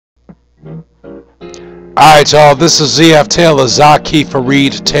Alright, y'all, this is ZF Taylor, Zaki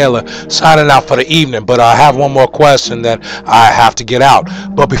Fareed Taylor, signing out for the evening. But I have one more question that I have to get out.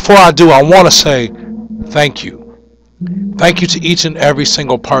 But before I do, I want to say thank you. Thank you to each and every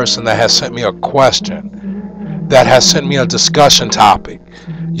single person that has sent me a question, that has sent me a discussion topic.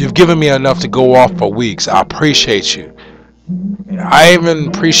 You've given me enough to go off for weeks. I appreciate you. I even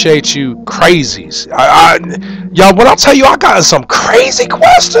appreciate you crazies. Y'all, when I tell you I got some crazy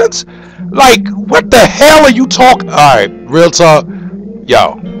questions, like, what the hell are you talking? Alright, real talk.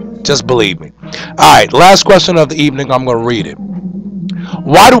 Yo, just believe me. Alright, last question of the evening. I'm going to read it.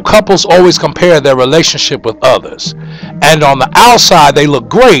 Why do couples always compare their relationship with others? And on the outside, they look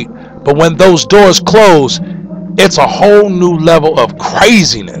great, but when those doors close, it's a whole new level of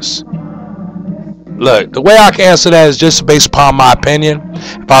craziness. Look, the way I can answer that is just based upon my opinion.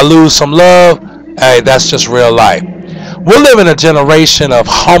 If I lose some love, hey, that's just real life. We're living a generation of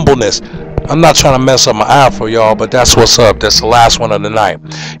humbleness. I'm not trying to mess up my afro, y'all, but that's what's up. That's the last one of the night.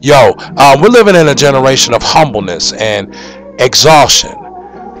 Yo, we're living in a generation of humbleness and exhaustion.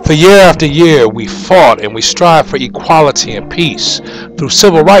 For year after year, we fought and we strive for equality and peace through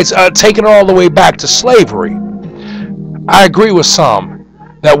civil rights, taking it all the way back to slavery. I agree with some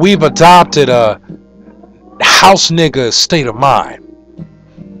that we've adopted a house nigga state of mind.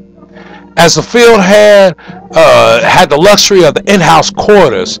 As the field had the luxury of the in-house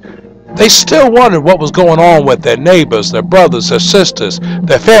quarters, they still wondered what was going on with their neighbors, their brothers, their sisters,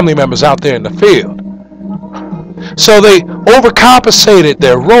 their family members out there in the field. So they overcompensated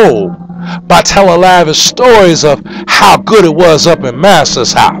their role by telling lavish stories of how good it was up in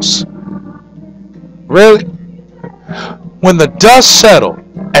Master's house. Really? When the dust settled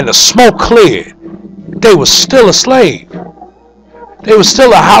and the smoke cleared, they were still a slave. They were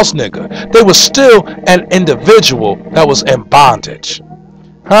still a house nigga. They were still an individual that was in bondage.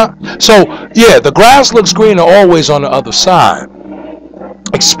 Huh? So, yeah, the grass looks greener always on the other side,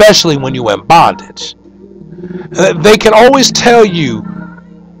 especially when you're in bondage. They can always tell you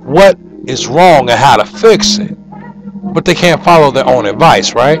what is wrong and how to fix it, but they can't follow their own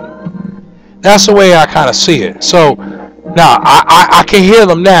advice, right? That's the way I kind of see it. So, now, I can hear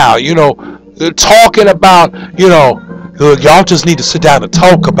them now, talking about, y'all just need to sit down and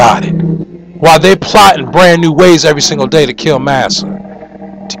talk about it, while they're plotting brand new ways every single day to kill Massa,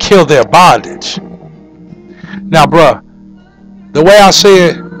 to kill their bondage. Now, bruh, the way I see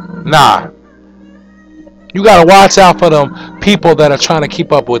it, nah. You gotta watch out for them people that are trying to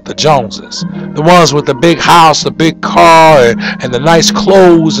keep up with the Joneses. The ones with the big house, the big car, and the nice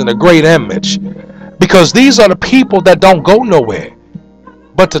clothes and the great image. Because these are the people that don't go nowhere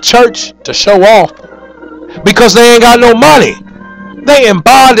but to church to show off. Because they ain't got no money. They in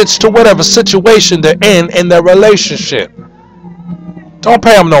bondage to whatever situation they're in their relationship. Don't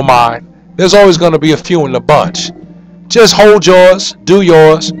pay them no mind. There's always going to be a few in the bunch. Just hold yours, do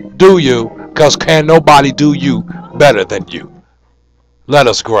you, because can nobody do you better than you. Let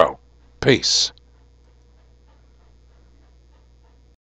us grow. Peace.